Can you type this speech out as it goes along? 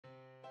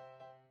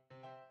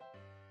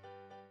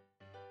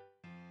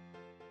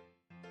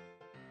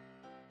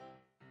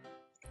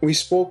We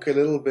spoke a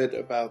little bit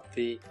about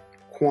the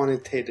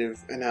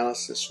quantitative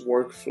analysis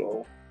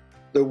workflow,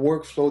 the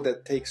workflow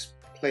that takes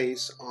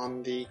place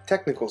on the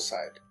technical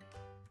side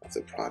of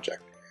the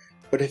project.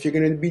 But if you're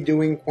going to be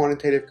doing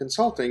quantitative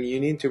consulting, you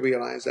need to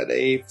realize that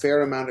a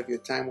fair amount of your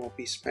time will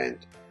be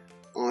spent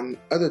on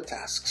other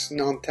tasks,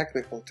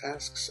 non-technical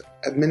tasks,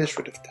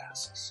 administrative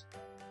tasks.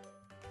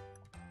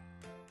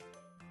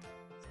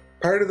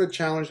 Part of the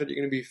challenge that you're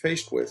going to be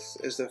faced with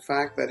is the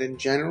fact that in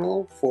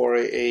general, for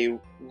a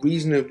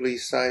reasonably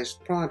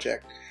sized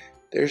project,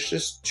 there's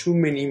just too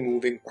many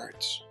moving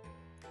parts.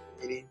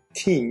 You need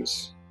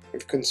teams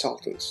of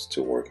consultants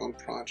to work on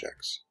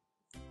projects.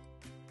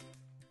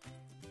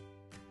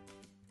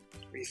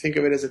 You think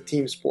of it as a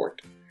team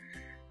sport.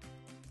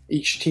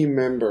 Each team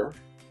member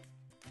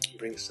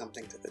brings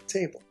something to the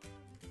table,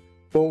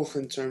 both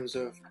in terms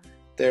of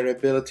their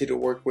ability to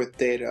work with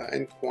data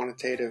and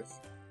quantitative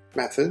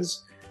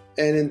methods,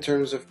 and in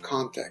terms of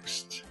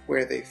context,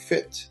 where they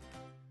fit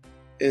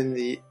in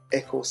the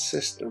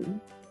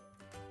ecosystem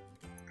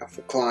of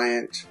the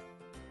client,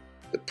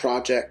 the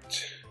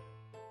project,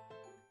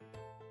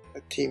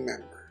 the team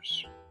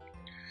members.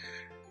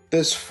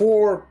 There's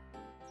 4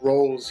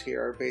 roles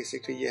here.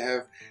 Basically, you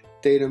have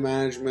data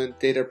management,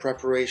 data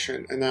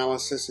preparation,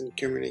 analysis, and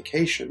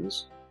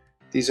communications.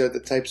 These are the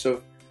types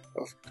of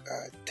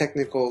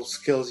technical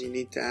skills you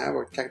need to have,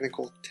 or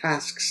technical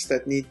tasks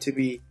that need to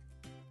be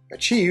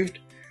achieved.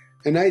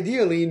 And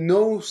ideally,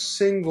 no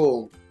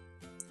single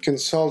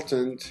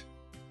consultant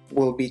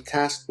will be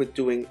tasked with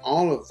doing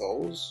all of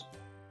those.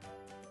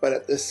 But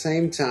at the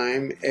same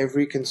time,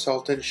 every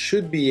consultant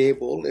should be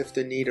able, if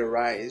the need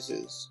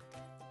arises,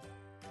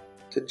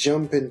 to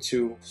jump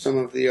into some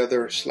of the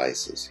other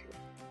slices here.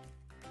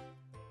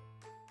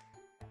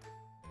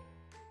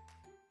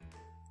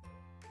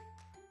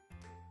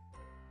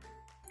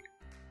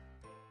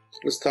 So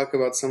let's talk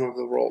about some of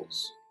the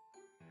roles.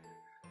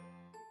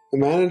 The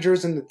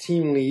managers and the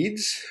team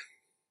leads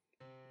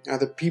are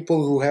the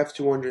people who have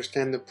to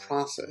understand the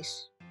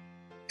process,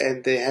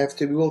 and they have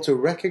to be able to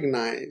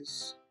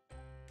recognize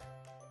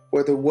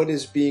whether what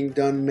is being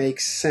done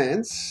makes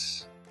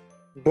sense,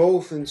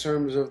 both in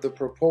terms of the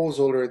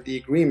proposal or the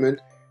agreement,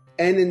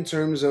 and in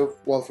terms of,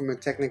 well, from a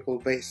technical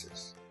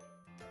basis.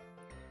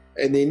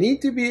 And they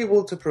need to be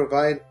able to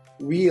provide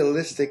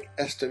realistic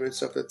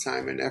estimates of the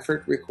time and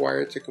effort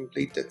required to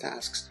complete the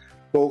tasks,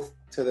 both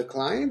to the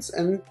clients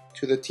and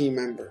to the team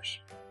members.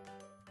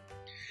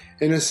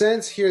 In a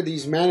sense here,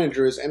 these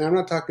managers, and I'm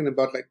not talking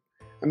about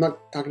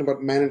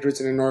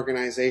managers in an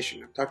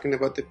organization. I'm talking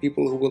about the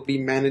people who will be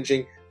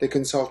managing the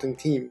consulting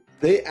team.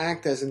 They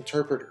act as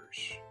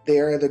interpreters. They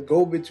are the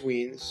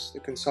go-betweens, the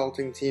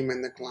consulting team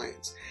and the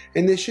clients.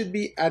 And they should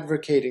be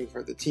advocating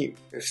for the team.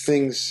 If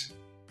things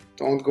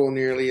don't go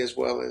nearly as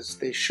well as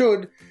they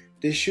should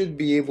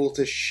be able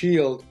to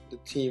shield the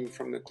team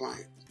from the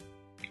client.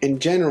 In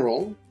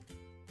general,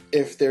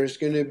 if there's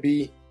going to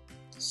be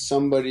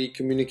somebody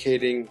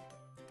communicating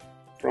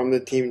from the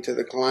team to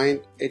the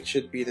client, it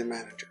should be the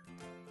manager.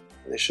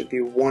 There should be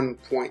one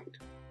point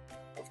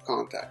of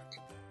contact,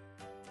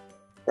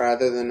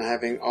 rather than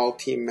having all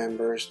team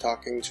members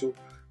talking to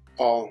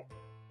all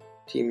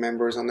team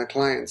members on the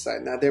client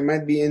side. Now, there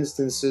might be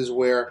instances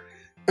where,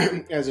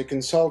 as a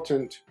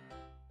consultant,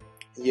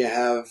 you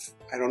have,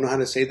 I don't know how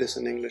to say this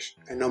in English,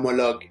 an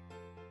homologue.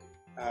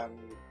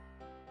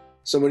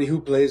 Somebody who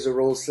plays a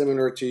role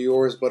similar to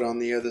yours, but on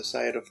the other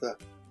side of the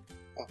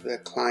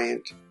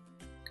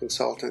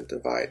client-consultant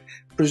divide.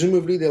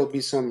 Presumably, there'll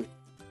be some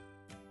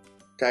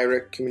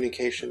direct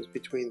communications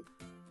between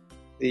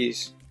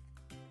these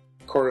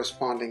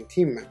corresponding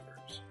team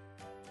members.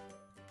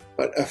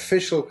 But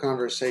official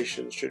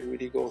conversations should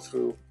really go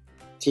through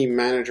team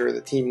manager,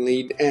 the team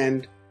lead,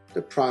 and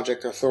the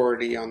project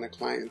authority on the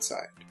client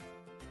side.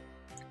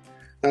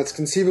 Now, it's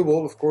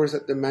conceivable, of course,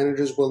 that the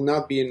managers will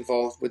not be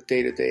involved with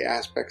day-to-day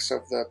aspects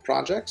of the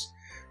projects,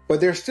 but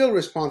they're still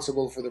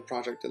responsible for the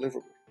project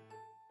deliverable.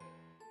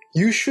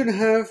 You should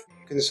have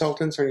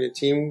consultants on your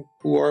team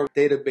who are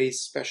database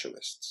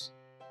specialists.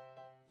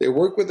 They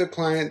work with the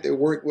client, they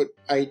work with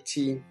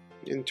IT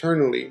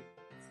internally,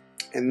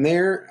 and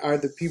there are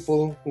the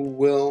people who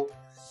will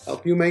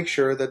help you make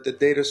sure that the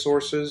data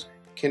sources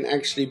can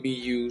actually be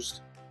used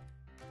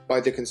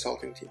by the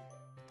consulting team.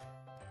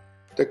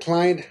 The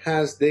client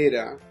has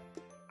data.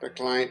 The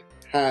client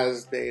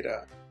has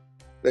data.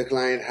 The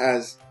client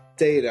has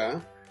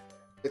data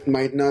that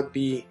might not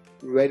be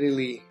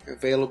readily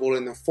available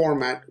in a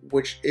format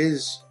which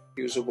is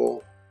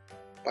usable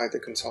by the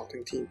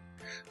consulting team.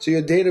 So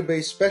your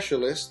database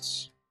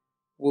specialists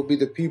will be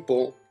the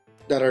people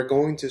that are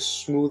going to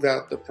smooth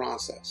out the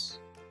process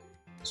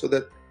so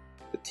that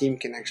the team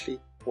can actually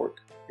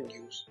work and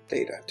use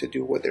data to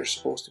do what they're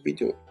supposed to be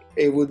doing.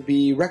 It would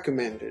be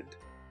recommended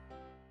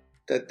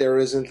that there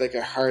isn't like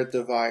a hard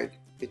divide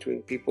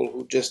between people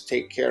who just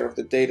take care of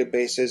the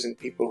databases and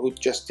people who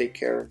just take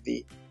care of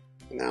the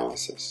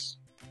analysis.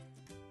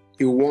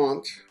 You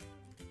want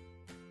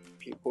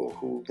people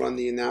who run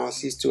the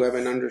analyses to have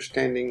an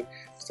understanding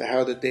as to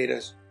how the data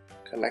is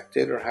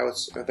collected or how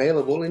it's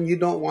available, and you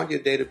don't want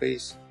your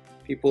database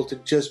people to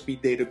just be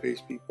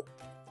database people,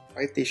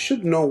 right? They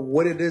should know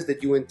what it is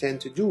that you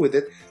intend to do with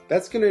it.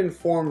 That's going to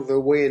inform the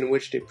way in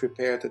which they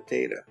prepare the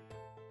data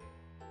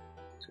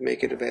to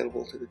make it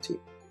available to the team.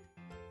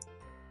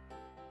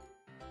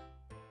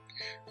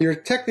 Your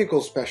technical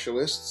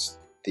specialists,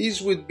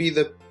 these would be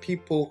the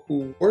people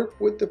who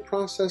work with the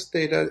process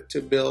data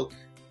to build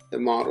the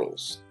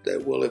models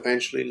that will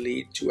eventually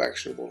lead to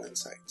actionable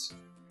insights.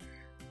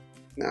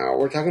 Now,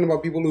 we're talking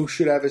about people who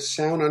should have a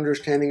sound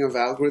understanding of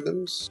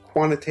algorithms,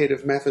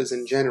 quantitative methods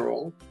in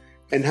general,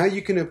 and how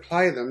you can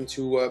apply them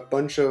to a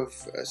bunch of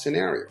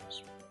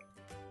scenarios.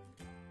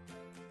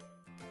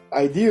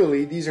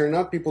 Ideally, these are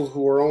not people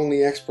who are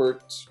only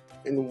experts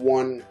in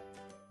one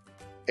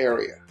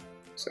area.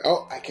 So,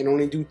 oh, I can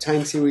only do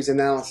time series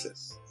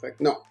analysis. It's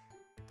like, no.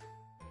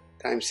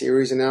 Time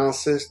series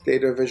analysis,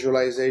 data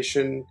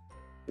visualization,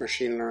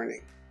 machine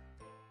learning.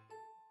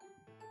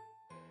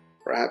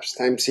 Perhaps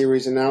time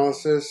series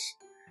analysis,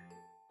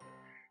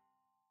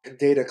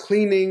 data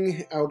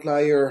cleaning,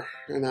 outlier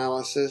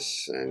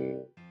analysis,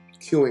 and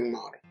queuing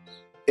models.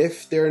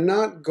 If they're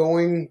not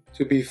going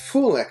to be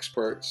full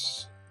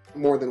experts,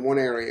 more than one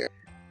area,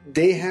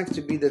 they have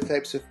to be the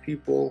types of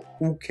people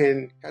who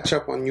can catch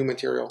up on new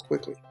material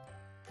quickly.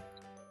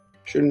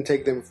 Shouldn't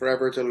take them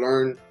forever to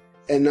learn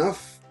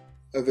enough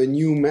of a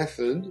new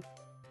method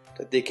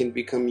that they can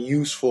become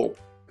useful.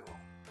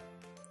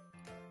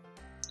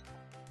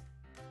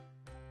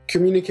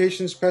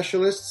 Communication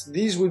specialists,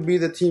 these would be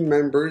the team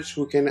members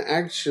who can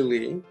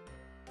actually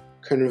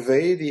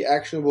convey the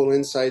actionable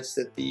insights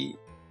that the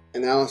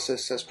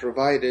analysis has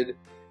provided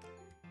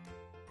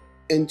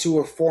into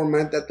a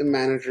format that the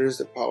managers,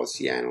 the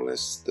policy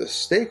analysts, the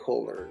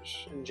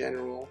stakeholders in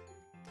general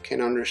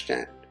can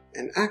understand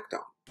and act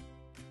on.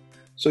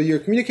 So your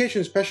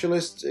communication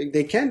specialists,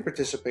 they can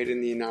participate in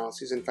the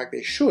analyses. In fact,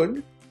 they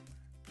should,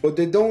 but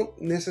they don't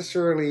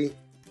necessarily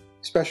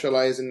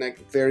specialize in like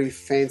very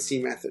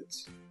fancy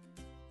methods,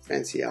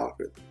 fancy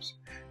algorithms.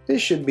 They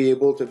should be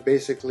able to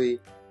basically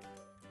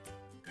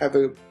have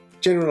a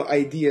general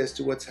idea as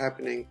to what's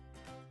happening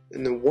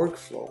in the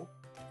workflow,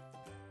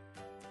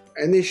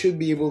 and they should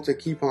be able to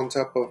keep on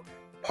top of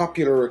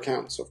popular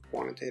accounts of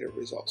quantitative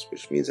results,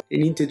 which means that they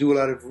need to do a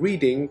lot of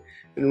reading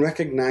and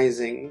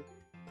recognizing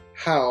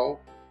how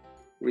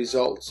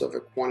results of a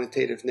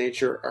quantitative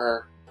nature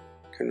are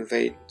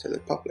conveyed to the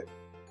public.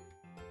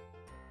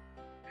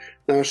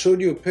 Now, I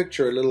showed you a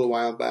picture a little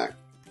while back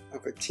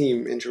of a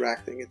team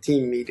interacting, a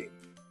team meeting.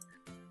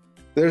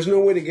 There's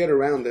no way to get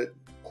around it.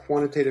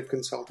 Quantitative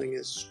consulting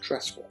is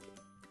stressful.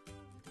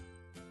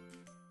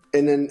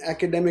 In an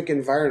academic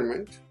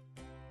environment,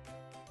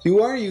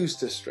 you are used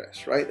to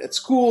stress, right? At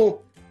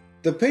school,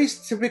 the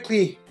pace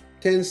typically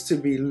tends to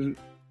be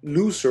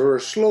looser or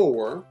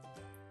slower,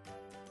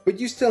 but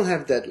you still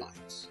have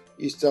deadlines.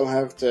 You still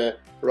have to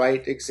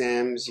write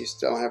exams, you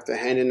still have to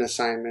hand in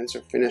assignments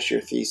or finish your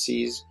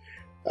theses,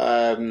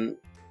 and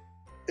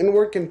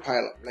work can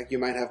pile up. Like you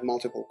might have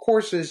multiple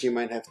courses, you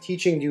might have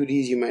teaching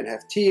duties, you might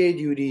have TA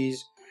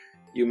duties,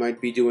 you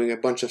might be doing a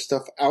bunch of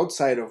stuff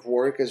outside of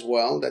work as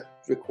well that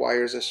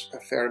requires a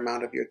fair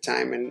amount of your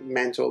time and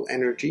mental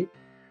energy.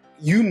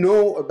 You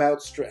know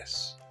about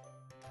stress.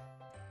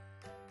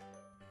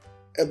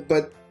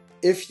 But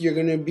if you're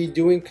going to be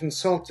doing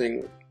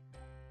consulting,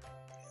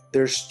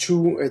 there's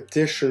two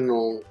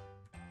additional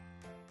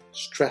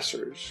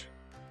stressors.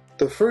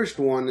 The first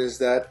one is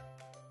that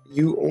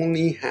you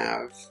only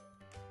have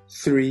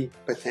 3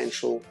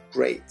 potential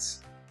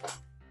grades.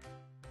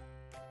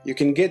 You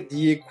can get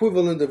the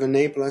equivalent of an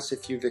A+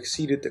 if you've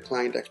exceeded the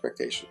client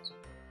expectations.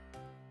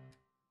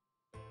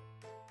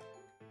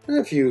 And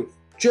if you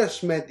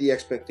just met the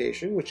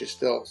expectation, which is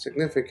still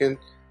significant,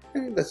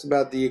 that's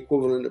about the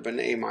equivalent of an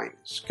A-.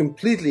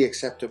 Completely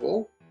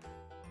acceptable.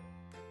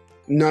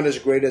 Not as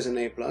great as an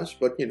A+,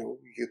 but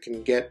you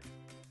can get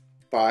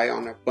by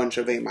on a bunch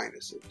of A-.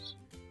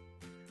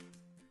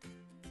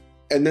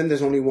 And then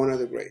there's only one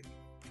other grade.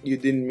 You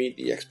didn't meet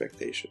the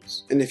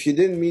expectations. And if you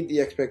didn't meet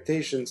the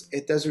expectations,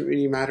 it doesn't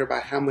really matter by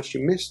how much you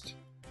missed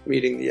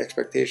meeting the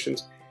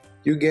expectations.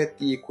 You get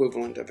the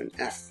equivalent of an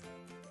F.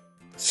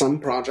 Some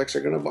projects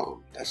are going to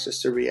bomb. That's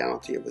just the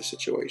reality of the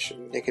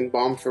situation. They can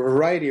bomb for a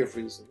variety of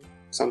reasons.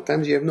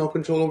 Sometimes you have no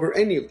control over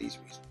any of these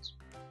reasons.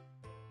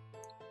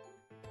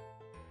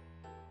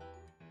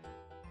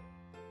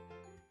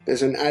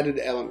 There's an added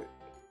element.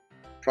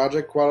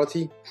 Project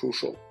quality,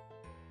 crucial.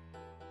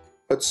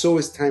 But so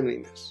is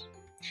timeliness.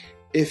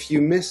 If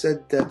you miss a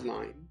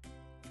deadline,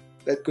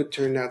 that could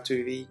turn out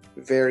to be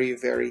very,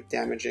 very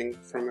damaging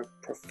from a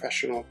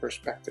professional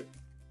perspective.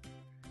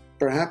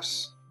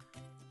 Perhaps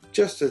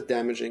just as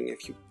damaging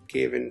if you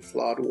gave in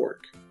flawed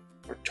work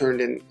or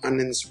turned in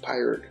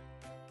uninspired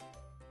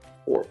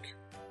work.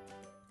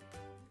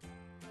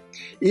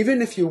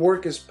 Even if your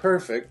work is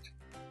perfect,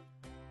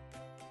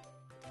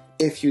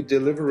 if you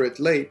deliver it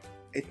late,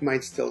 it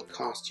might still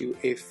cost you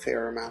a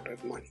fair amount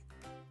of money.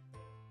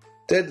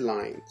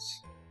 Deadlines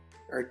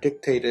are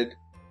dictated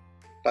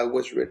by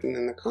what's written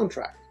in the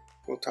contract.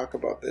 We'll talk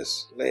about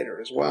this later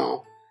as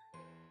well.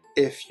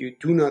 If you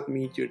do not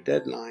meet your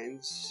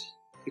deadlines,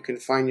 you can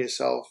find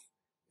yourself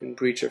in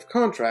breach of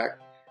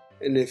contract.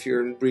 And if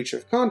you're in breach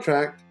of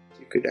contract,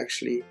 you could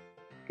actually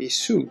be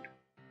sued.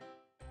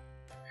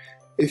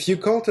 If you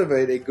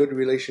cultivate a good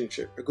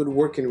relationship, a good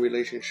working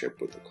relationship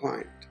with the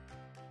client,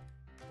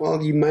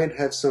 well, you might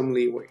have some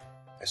leeway,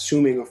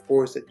 assuming, of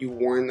course, that you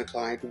warn the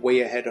client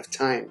way ahead of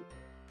time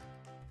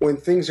when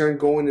things aren't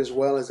going as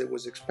well as it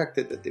was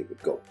expected that they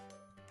would go.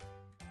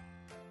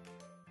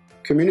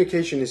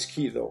 Communication is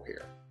key, though,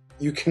 here.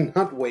 You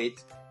cannot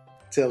wait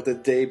till the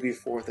day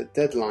before the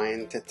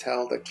deadline to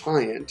tell the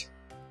client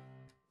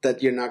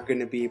that you're not going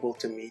to be able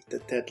to meet the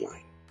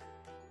deadline.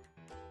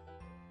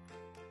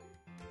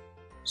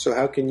 So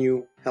how can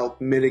you help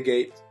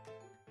mitigate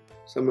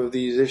some of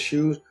these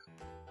issues?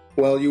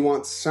 Well, you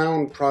want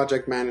sound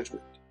project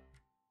management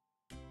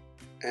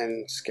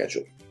and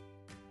schedule,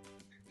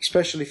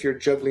 especially if you're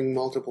juggling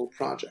multiple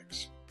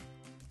projects.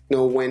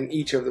 Know when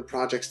each of the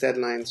project's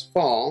deadlines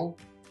fall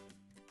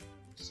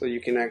so you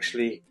can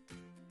actually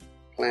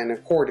plan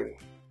accordingly.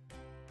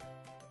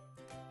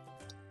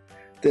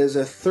 There's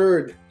a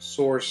third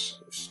source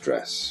of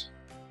stress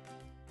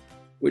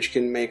which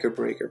can make or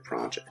break a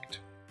project.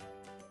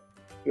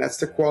 And that's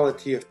the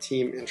quality of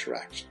team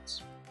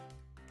interactions.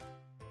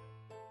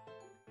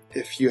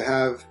 If you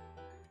have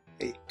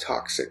a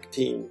toxic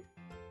team,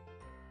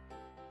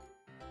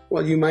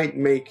 well, you might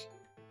make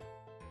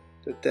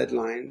the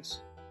deadlines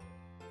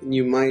and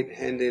you might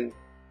hand in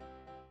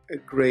a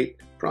great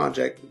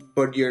project,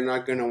 but you're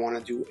not going to want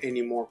to do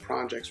any more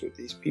projects with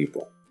these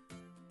people.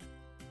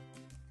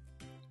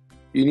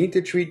 You need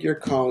to treat your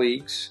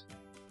colleagues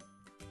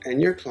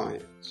and your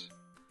clients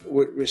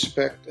with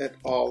respect at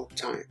all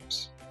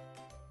times.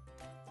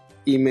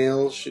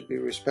 Emails should be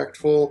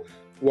respectful.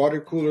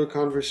 Water cooler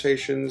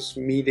conversations,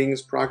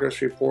 meetings,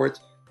 progress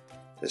reports,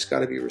 there's got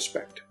to be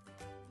respect.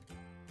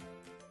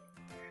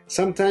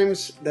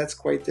 Sometimes that's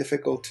quite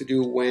difficult to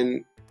do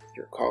when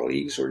your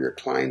colleagues or your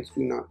clients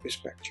do not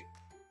respect you.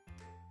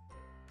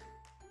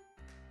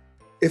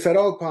 If at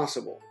all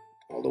possible,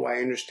 although I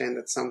understand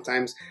that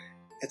sometimes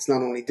it's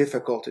not only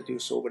difficult to do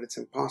so, but it's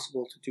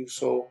impossible to do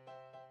so,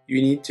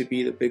 you need to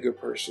be the bigger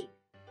person.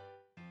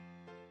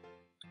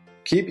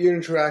 Keep your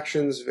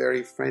interactions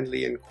very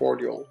friendly and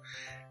cordial.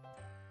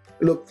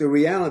 Look, the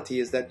reality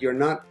is that you're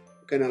not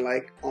going to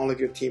like all of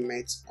your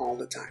teammates all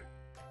the time.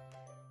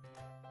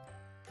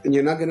 And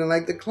you're not going to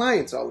like the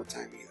clients all the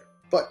time either.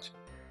 But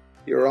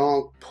you're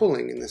all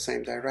pulling in the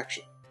same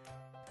direction.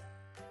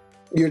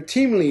 Your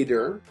team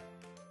leader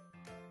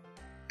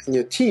and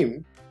your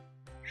team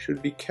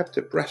should be kept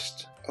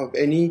abreast of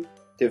any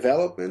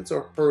developments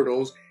or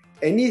hurdles,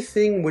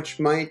 anything which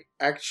might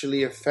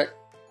actually affect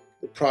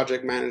the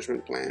project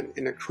management plan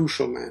in a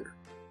crucial manner.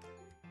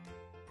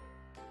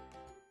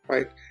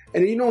 Right?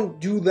 And you don't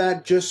do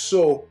that just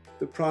so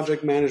the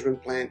project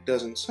management plan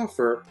doesn't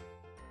suffer.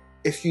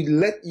 If you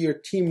let your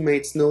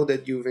teammates know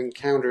that you've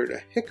encountered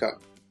a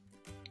hiccup,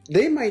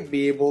 they might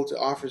be able to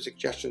offer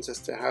suggestions as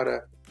to how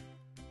to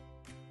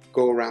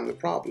go around the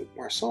problem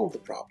or solve the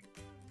problem.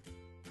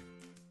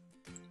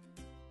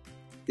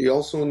 You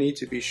also need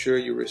to be sure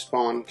you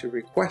respond to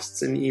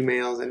requests and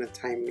emails in a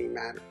timely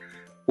manner,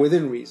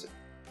 within reason.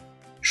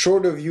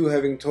 Short of you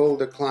having told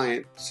the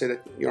client, say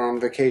that you're on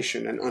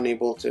vacation and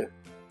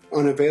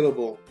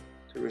unavailable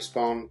to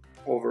respond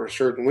over a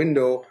certain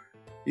window,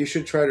 you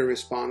should try to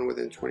respond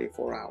within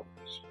 24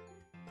 hours.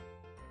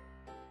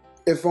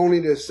 If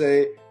only to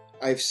say,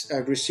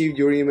 I've received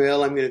your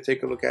email, I'm going to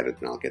take a look at it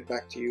and I'll get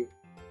back to you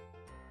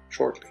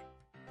shortly.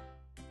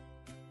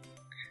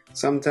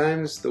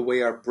 Sometimes the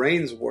way our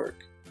brains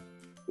work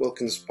will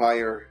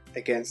conspire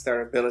against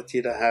our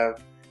ability to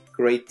have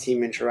great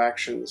team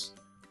interactions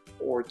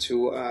or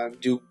to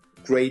do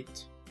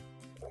great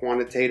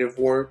quantitative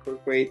work or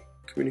great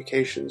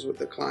communications with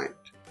the client.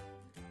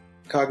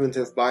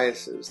 Cognitive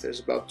biases, there's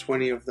about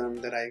 20 of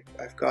them that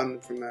I've gotten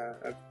from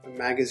a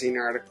magazine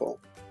article.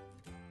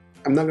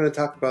 I'm not going to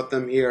talk about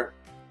them here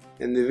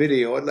in the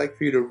video. I'd like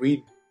for you to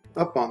read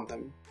up on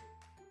them.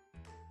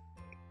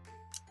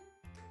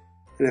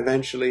 And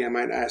eventually I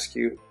might ask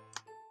you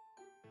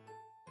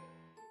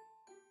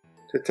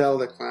to tell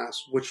the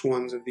class which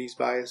ones of these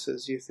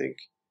biases you think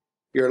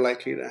you're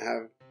likely to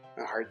have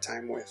a hard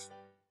time with.